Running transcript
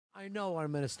I know our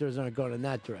ministers aren't going in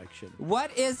that direction.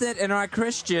 What is it in our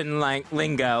Christian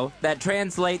lingo that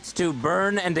translates to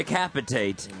burn and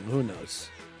decapitate? Who knows?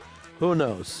 Who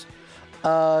knows?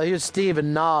 Here's Steve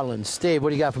in Nolland. Steve, what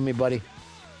do you got for me, buddy?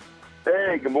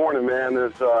 Hey, good morning, man.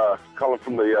 There's calling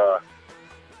from the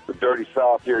dirty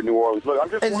South here in New Orleans. Look,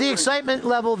 I'm just Is the excitement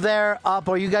level there up?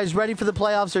 Are you guys ready for the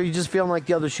playoffs, or are you just feeling like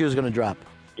the other shoe is going to drop?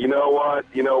 You know what?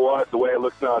 The way it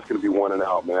looks now, it's going to be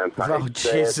 1-0, man. Oh,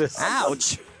 Jesus.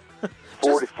 Ouch.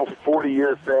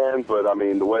 40-year fan, but, I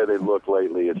mean, the way they look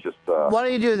lately, it's just... Why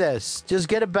don't you do this? Just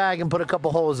get a bag and put a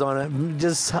couple holes on it.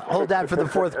 Just hold that for the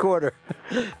fourth quarter.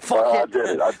 Fuck it. I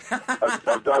did it. I've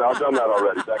done that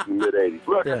already back in the mid-'80s.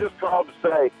 Look, Yeah. I just called to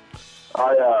say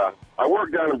I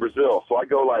work down in Brazil, so I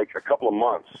go like a couple of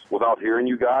months without hearing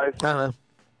you guys. Uh-huh.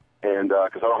 And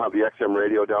because I don't have the XM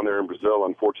radio down there in Brazil,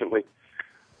 unfortunately.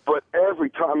 But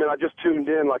every time, I mean, I just tuned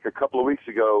in like a couple of weeks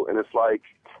ago, and it's like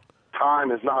time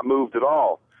has not moved at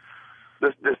all.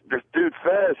 This dude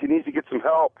Fez, he needs to get some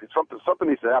help. Something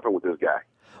needs to happen with this guy.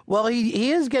 Well,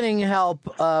 he is getting help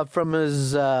from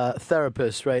his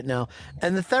therapist right now,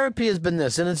 and the therapy has been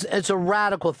this, and it's a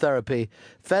radical therapy.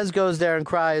 Fez goes there and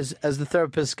cries as the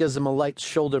therapist gives him a light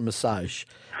shoulder massage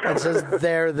and says,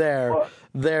 "There."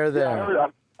 Yeah,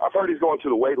 I've heard he's going to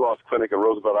the weight loss clinic at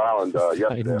Roosevelt Island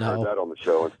yesterday. I heard that on the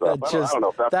show and stuff. I don't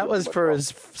know if that's that was for his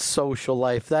social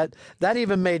life. That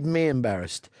even made me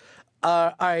embarrassed.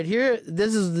 All right,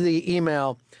 this is the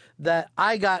email that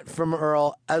I got from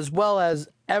Earl, as well as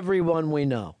everyone we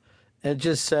know. It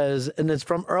just says, and it's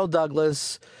from Earl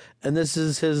Douglas, and this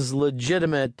is his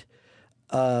legitimate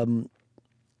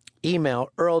email,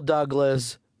 Earl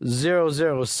Douglas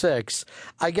 006.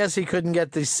 I guess he couldn't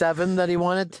get the 7 that he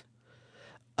wanted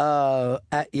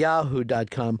at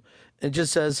yahoo.com. It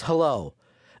just says, hello.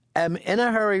 Am in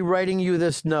a hurry writing you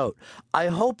this note. I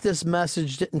hope this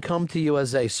message didn't come to you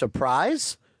as a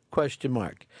surprise? ?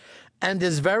 And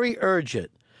is very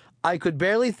urgent. I could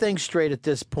barely think straight at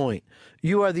this point.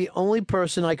 You are the only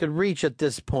person I could reach at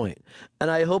this point,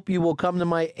 and I hope you will come to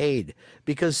my aid,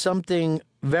 because something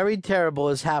very terrible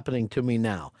is happening to me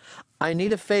now. I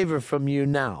need a favor from you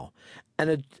now,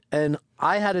 and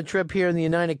I had a trip here in the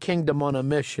United Kingdom on a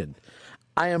mission.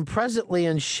 I am presently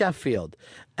in Sheffield,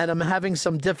 and I'm having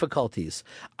some difficulties.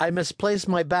 I misplaced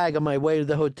my bag on my way to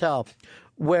the hotel,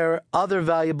 where other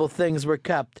valuable things were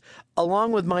kept,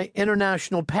 along with my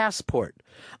international passport.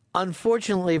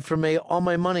 Unfortunately for me, all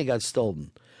my money got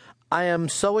stolen. I am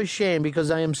so ashamed because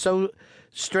I am so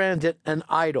stranded and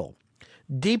idle.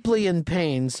 Deeply in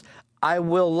pains, I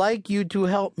will like you to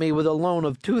help me with a loan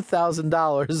of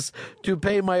 $2,000 to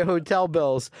pay my hotel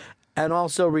bills and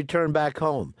also return back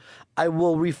home. I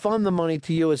will refund the money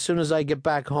to you as soon as I get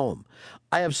back home.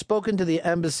 I have spoken to the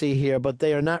embassy here, but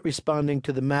they are not responding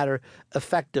to the matter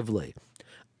effectively.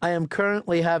 I am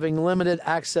currently having limited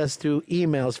access to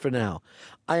emails for now.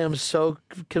 I am so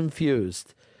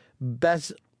confused.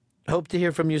 Hope to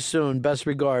hear from you soon. Best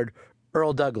regard,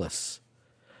 Earl Douglas.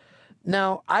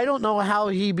 Now, I don't know how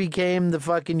he became the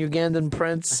fucking Ugandan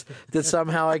prince that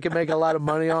somehow I could make a lot of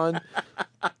money on.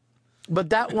 But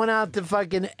that went out to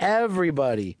fucking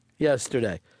everybody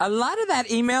yesterday. A lot of that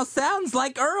email sounds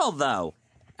like Earl, though,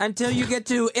 until you get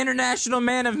to International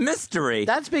Man of Mystery.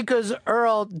 That's because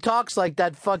Earl talks like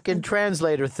that fucking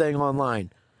translator thing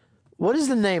online. What is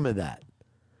the name of that?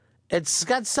 It's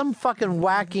got some fucking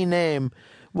wacky name,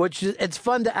 which it's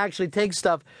fun to actually take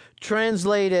stuff,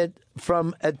 translate it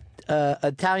from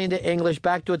Italian to English,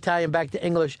 back to Italian, back to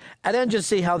English, and then just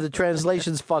see how the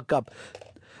translations fuck up.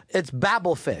 It's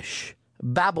Babelfish.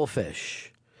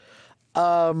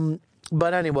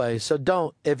 But anyway, so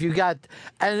don't. If you got...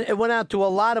 And it went out to a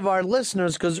lot of our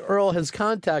listeners because Earl has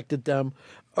contacted them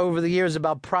over the years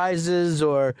about prizes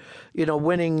or,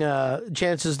 winning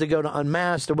chances to go to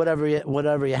Unmasked or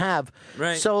whatever you have.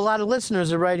 Right. So a lot of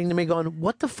listeners are writing to me going,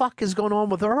 what the fuck is going on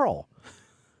with Earl?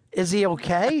 Is he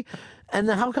okay? And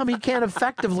how come he can't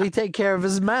effectively take care of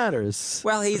his matters?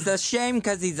 Well, he's ashamed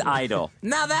because he's idle.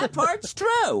 Now, that part's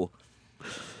true.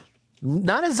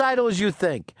 Not as idle as you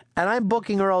think. And I'm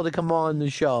booking Earl to come on the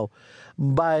show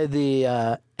by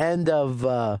the end of...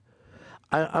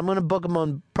 I'm going to book him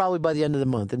on probably by the end of the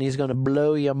month, and he's going to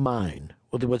blow your mind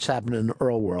with what's happening in the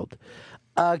Earl world.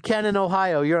 Ken in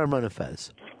Ohio, you're on Ron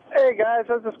Fez. Hey, guys,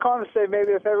 I was just calling to say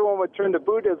maybe if everyone would turn to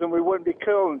Buddhism, we wouldn't be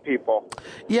killing people.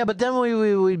 Yeah, but then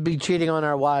we would be cheating on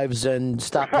our wives and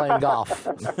stop playing golf.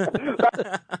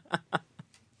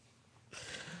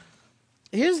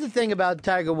 Here's the thing about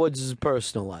Tiger Woods'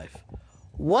 personal life.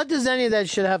 What does any of that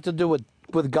shit have to do with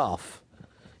golf?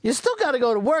 You still got to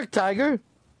go to work, Tiger.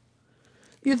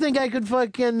 You think I could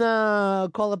fucking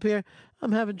call up here?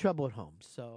 I'm having trouble at home, so...